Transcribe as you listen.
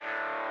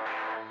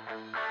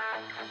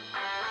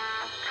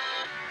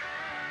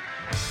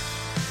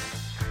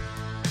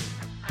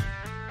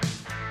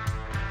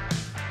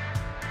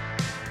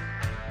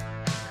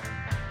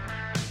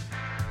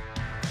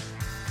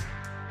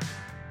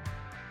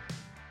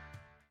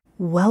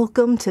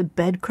Welcome to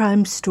Bed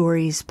Crime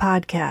Stories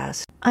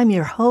podcast. I'm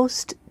your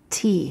host,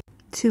 T.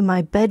 To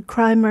my bed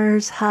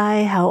crimers,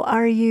 hi, how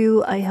are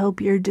you? I hope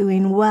you're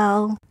doing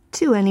well.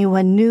 To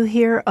anyone new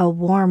here, a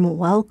warm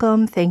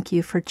welcome. Thank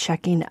you for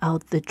checking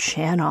out the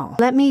channel.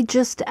 Let me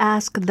just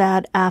ask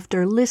that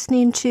after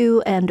listening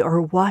to and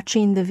or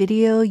watching the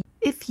video,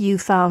 if you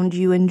found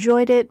you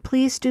enjoyed it,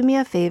 please do me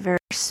a favor,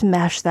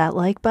 smash that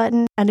like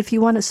button. And if you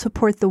want to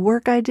support the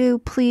work I do,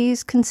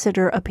 please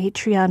consider a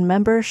Patreon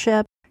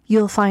membership.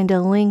 You'll find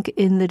a link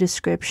in the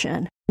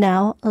description.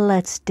 Now,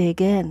 let's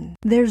dig in.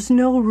 There's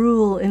no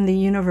rule in the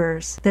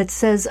universe that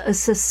says a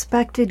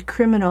suspected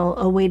criminal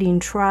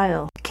awaiting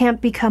trial can't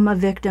become a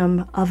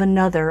victim of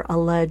another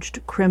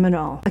alleged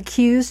criminal.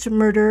 Accused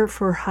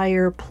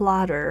murder-for-hire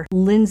plotter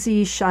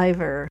Lindsay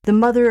Shiver, the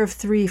mother of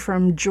 3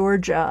 from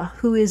Georgia,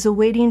 who is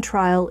awaiting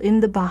trial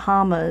in the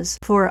Bahamas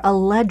for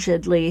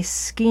allegedly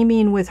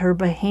scheming with her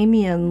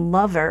Bahamian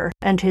lover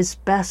and his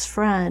best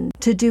friend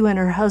to do and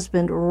her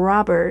husband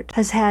Robert,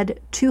 has had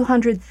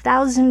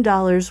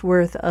 $200,000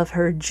 worth of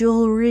her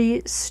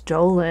jewelry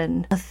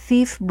stolen. A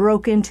thief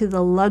broke into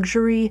the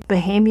luxury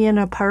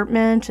Bahamian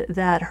apartment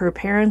that her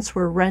parents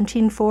were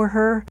renting for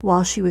her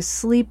while she was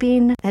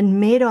sleeping and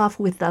made off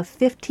with a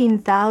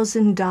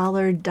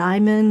 $15,000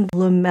 diamond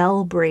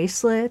lamel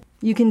bracelet.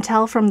 You can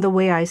tell from the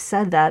way I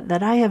said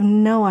that I have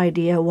no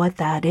idea what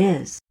that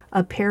is.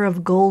 A pair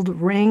of gold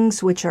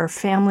rings, which are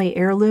family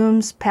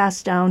heirlooms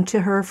passed down to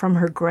her from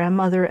her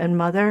grandmother and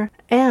mother,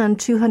 and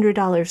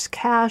 $200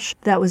 cash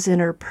that was in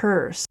her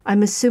purse.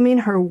 I'm assuming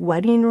her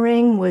wedding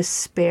ring was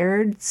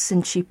spared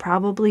since she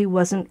probably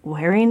wasn't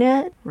wearing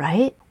it,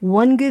 right?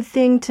 One good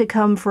thing to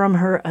come from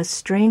her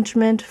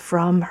estrangement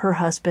from her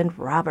husband,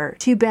 Robert.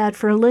 Too bad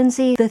for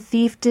Lindsay, the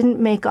thief didn't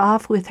make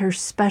off with her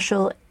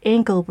special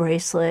ankle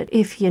bracelet,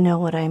 if you know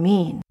what I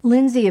mean.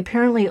 Lindsay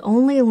apparently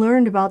only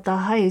learned about the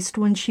heist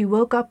when she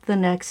woke up the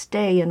next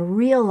day and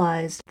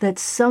realized that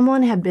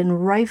someone had been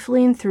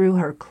rifling through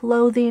her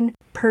clothing,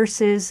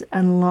 purses,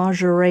 and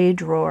lingerie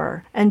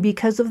drawer. And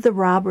because of the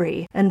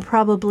robbery and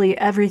probably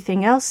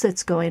everything else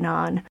that's going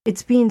on,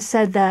 it's being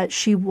said that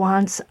she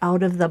wants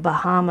out of the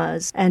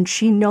Bahamas and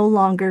she no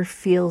longer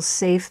feels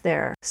safe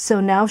there. So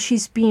now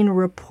she's being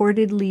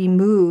reportedly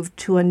moved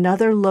to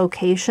another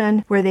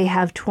location where they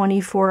have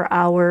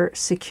 24-hour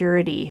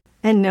security.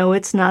 And no,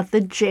 it's not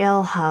the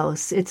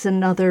jailhouse. It's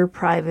another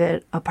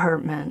private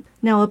apartment.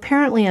 Now,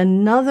 apparently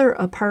another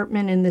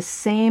apartment in the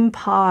same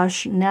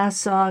posh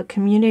Nassau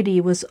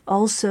community was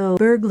also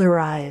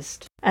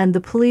burglarized. And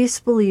the police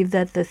believe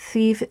that the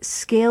thief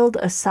scaled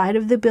a side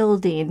of the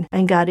building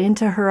and got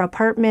into her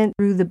apartment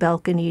through the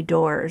balcony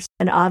doors.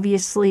 And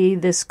obviously,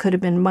 this could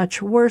have been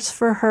much worse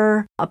for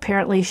her.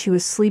 Apparently, she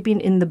was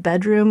sleeping in the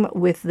bedroom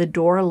with the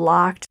door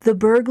locked. The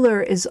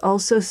burglar is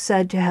also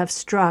said to have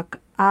struck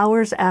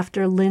hours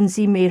after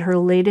Lindsay made her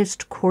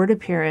latest court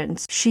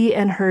appearance. She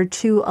and her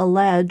 2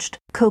 alleged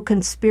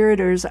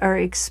co-conspirators are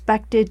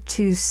expected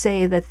to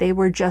say that they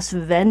were just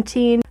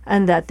venting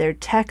and that their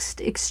text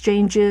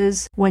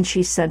exchanges when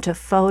she sent a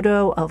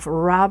photo of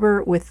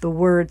Robert with the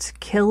words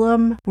 "kill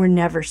him" were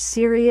never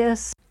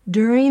serious.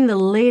 During the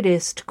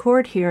latest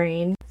court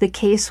hearing, the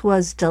case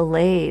was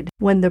delayed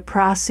when the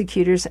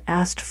prosecutors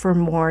asked for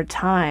more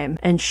time,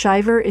 and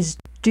Shiver is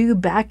due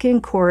back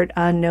in court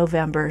on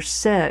November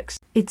 6th.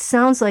 It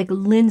sounds like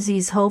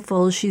Lindsay's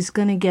hopeful she's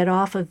going to get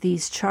off of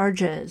these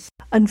charges.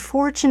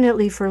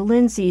 Unfortunately for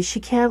Lindsay, she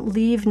can't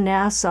leave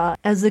Nassau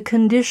as a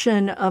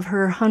condition of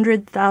her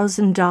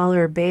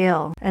 $100,000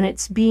 bail, and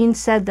it's being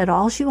said that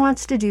all she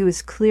wants to do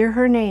is clear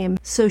her name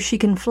so she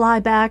can fly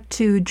back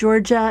to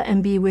Georgia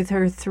and be with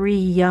her 3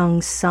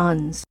 young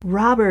sons.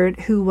 Robert,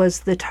 who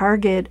was the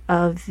target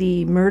of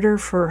the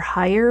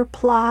murder-for-hire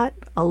plot,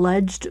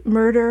 alleged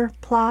murder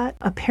plot,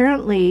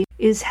 apparently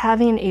is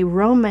having a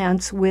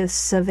romance with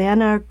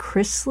Savannah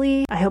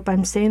Chrisley. I hope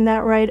I'm saying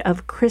that right,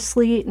 of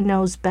Chrisley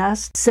Knows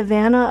Best.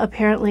 Savannah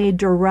apparently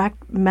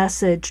direct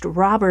messaged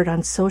Robert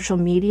on social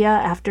media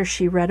after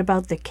she read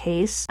about the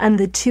case, and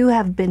the 2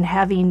 have been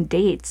having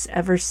dates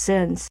ever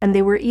since, and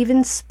they were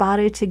even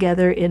spotted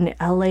together in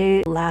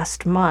LA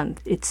last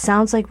month. It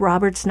sounds like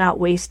Robert's not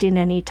wasting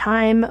any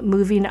time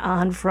moving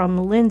on from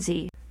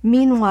Lindsay.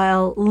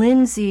 Meanwhile,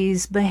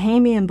 Lindsay's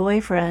Bahamian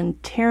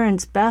boyfriend,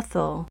 Terrence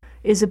Bethel,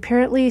 is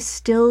apparently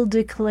still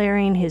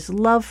declaring his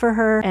love for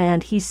her,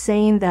 and he's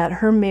saying that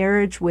her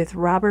marriage with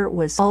Robert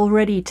was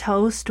already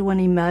toast when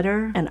he met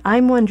her. And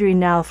I'm wondering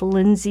now if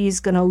Lindsay's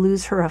gonna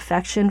lose her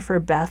affection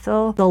for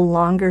Bethel the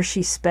longer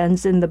she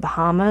spends in the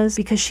Bahamas,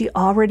 because she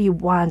already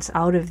wants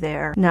out of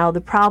there. Now, the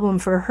problem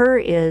for her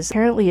is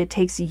apparently it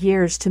takes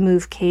years to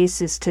move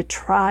cases to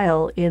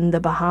trial in the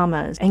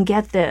Bahamas. And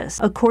get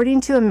this,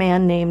 according to a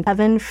man named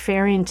Evan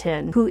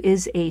Farrington, who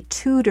is a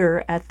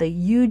tutor at the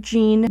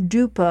Eugene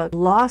Dupuc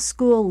Law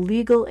school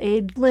legal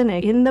aid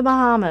clinic in the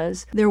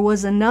Bahamas, there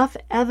was enough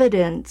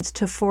evidence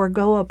to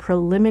forego a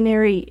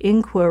preliminary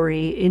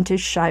inquiry into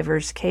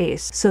Shiver's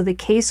case. So the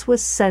case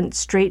was sent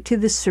straight to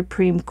the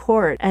Supreme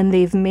Court, and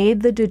they've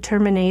made the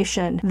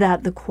determination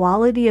that the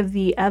quality of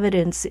the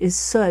evidence is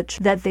such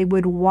that they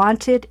would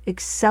want it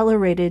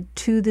accelerated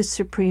to the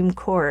Supreme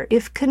Court.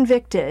 If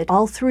convicted,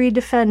 all three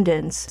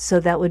defendants,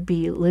 so that would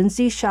be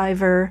Lindsay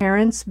Shiver,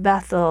 Terrence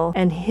Bethel,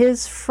 and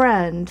his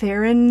friend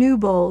Farron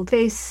Newbold,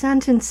 face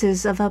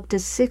sentences of up to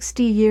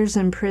 60 years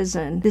in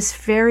prison. This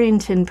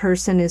Farrington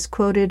person is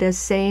quoted as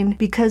saying,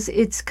 because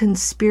it's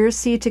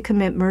conspiracy to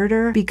commit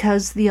murder,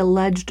 because the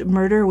alleged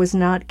murder was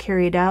not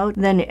carried out,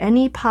 then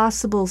any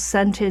possible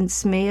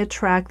sentence may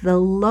attract the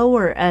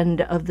lower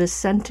end of the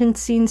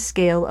sentencing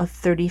scale of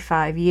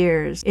 35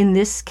 years. In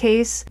this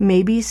case,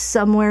 maybe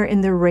somewhere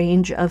in the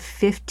range of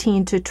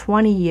 15 to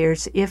 20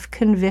 years if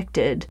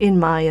convicted, in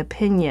my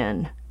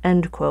opinion.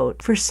 End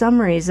quote. For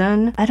some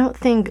reason, I don't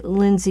think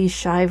Lindsay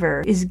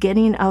Shiver is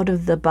getting out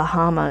of the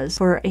Bahamas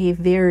for a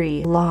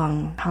very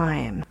long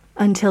time.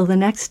 Until the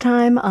next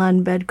time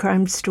on Bed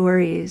Crime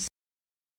Stories.